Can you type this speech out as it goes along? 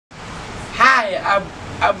Hi,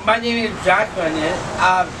 my name is Jack Burnett.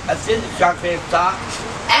 I'm assistant chocolate stock,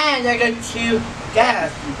 and I got 2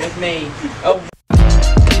 guests with me.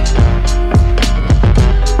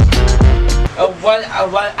 One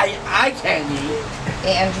eye candy.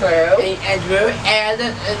 Andrew. Andrew, and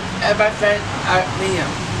my friend Liam.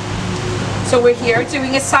 So we're here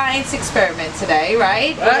doing a science experiment today,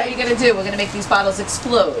 right? What are you going to do? We're going to make these bottles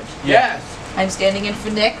explode. Yes. I'm standing in for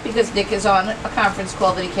Nick because Nick is on a conference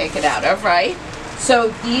call that he can't get out of, right? So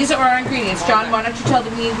these are our ingredients. John, why don't you tell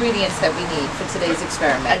them the ingredients that we need for today's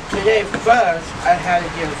experiment? And today, first, I had to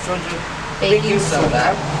give Baking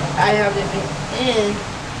soda. I have it in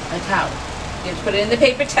a towel. You have to put it in the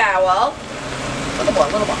paper towel. Little more.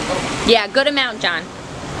 Yeah, good amount, John.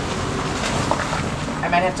 I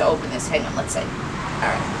might have to open this. Hang on, let's see.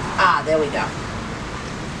 Alright. Ah, there we go.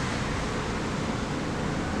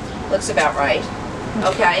 Looks about right.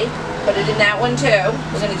 Okay. Put it in that one too.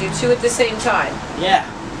 We're going to do 2 at the same time. Yeah.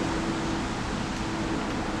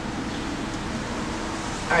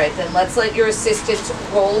 Alright, then let's let your assistant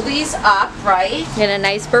roll these up, right? In a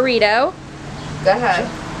nice burrito. Go ahead.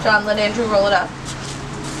 John, let Andrew roll it up.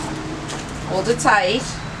 Hold it tight.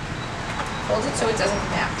 Hold it so it doesn't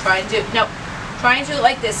come out. Try and do it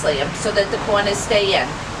like this, Liam, so that the corners stay in.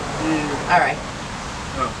 Alright.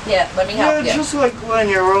 Yeah, let me help you. Yeah, just like when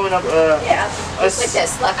you're rolling up just like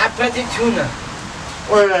this, look. I put the tuna.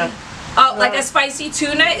 Or Oh, like a spicy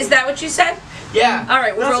tuna? Is that what you said? Yeah.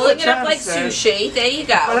 Alright, we're That's rolling what it up John like said. sushi. There you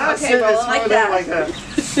go. okay, roll it like that. Like that.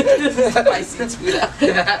 Spicy tuna.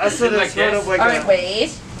 I said it's sort of like Alright,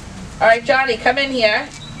 wait. Alright, Johnny, come in here.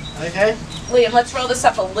 Okay. Liam, let's roll this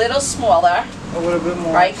up a little smaller. A little bit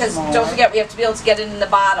more. Right, because don't forget we have to be able to get it in the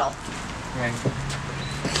bottle. Okay.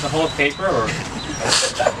 The whole paper, or?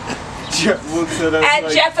 Jeff looks at us And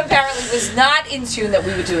like, Jeff apparently was not in tune that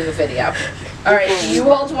we were doing a video. Alright, you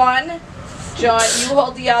hold one. John, you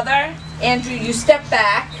hold the other. Andrew, you step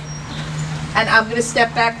back. And I'm going to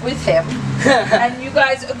step back with him. And you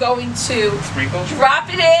guys are going to Sprinkle? drop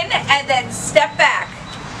it in and then step back.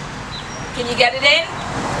 Can you get it in?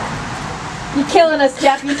 You're killing us,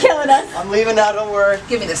 Jeff. You're killing us. I'm leaving now, don't worry.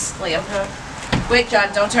 Give me this, Liam. Wait,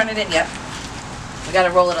 John, don't turn it in yet. We got to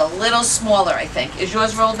roll it a little smaller, I think. Is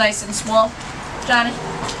yours rolled nice and small, Johnny?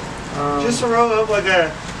 Just to roll up like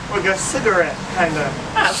a cigarette, kind of.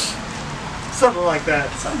 Oh, Something like that.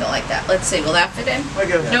 something like that. Let's see, will that fit in? Like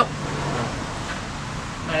a, Nope.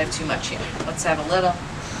 Might have too much here. Let's have a little.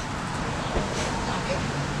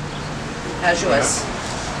 How's yours?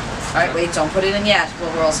 Alright, wait, don't put it in yet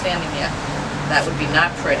while we're all standing here. That would be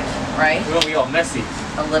not pretty, right? We're gonna be all messy.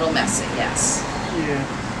 A little messy, yes. Yeah.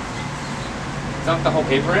 Dump the whole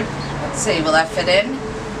paper in? Let's see, will that fit in?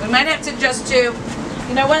 We might have to just do,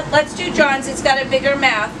 you know what, let's do John's, it's got a bigger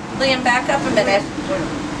mouth. Liam, back up a minute.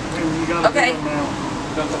 You gotta Okay. do it now.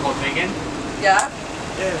 Dump the whole thing in? Yeah?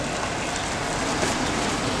 Yeah.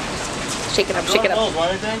 Shake it up, shake it up.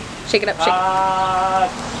 Shake it up, shake it.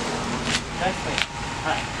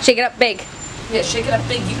 Shake it up big. Yeah, shake it up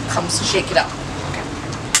big, you come shake it up.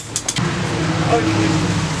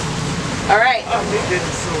 Alright,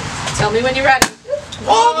 tell me when you're ready.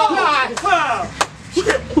 Oh my God! Wow! Did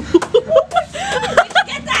you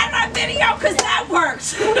get that on video? Because that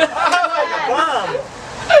works.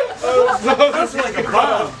 That's like a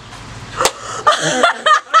bomb.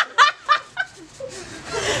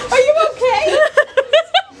 Are you okay?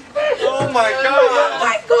 Oh my God! Oh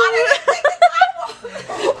my God, I didn't think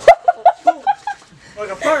that Like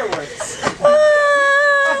a fireworks.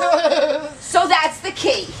 So that's the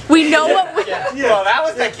key. We know what we... Yeah. Well, that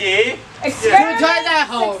was the key. Experiment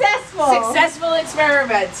Successful. Successful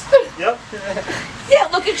experiment. Yep. Yeah,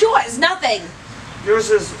 look at yours. Nothing. Yours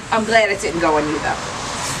is. I'm glad it didn't go on you though.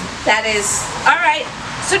 That is all right.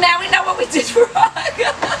 So now we know what we did wrong.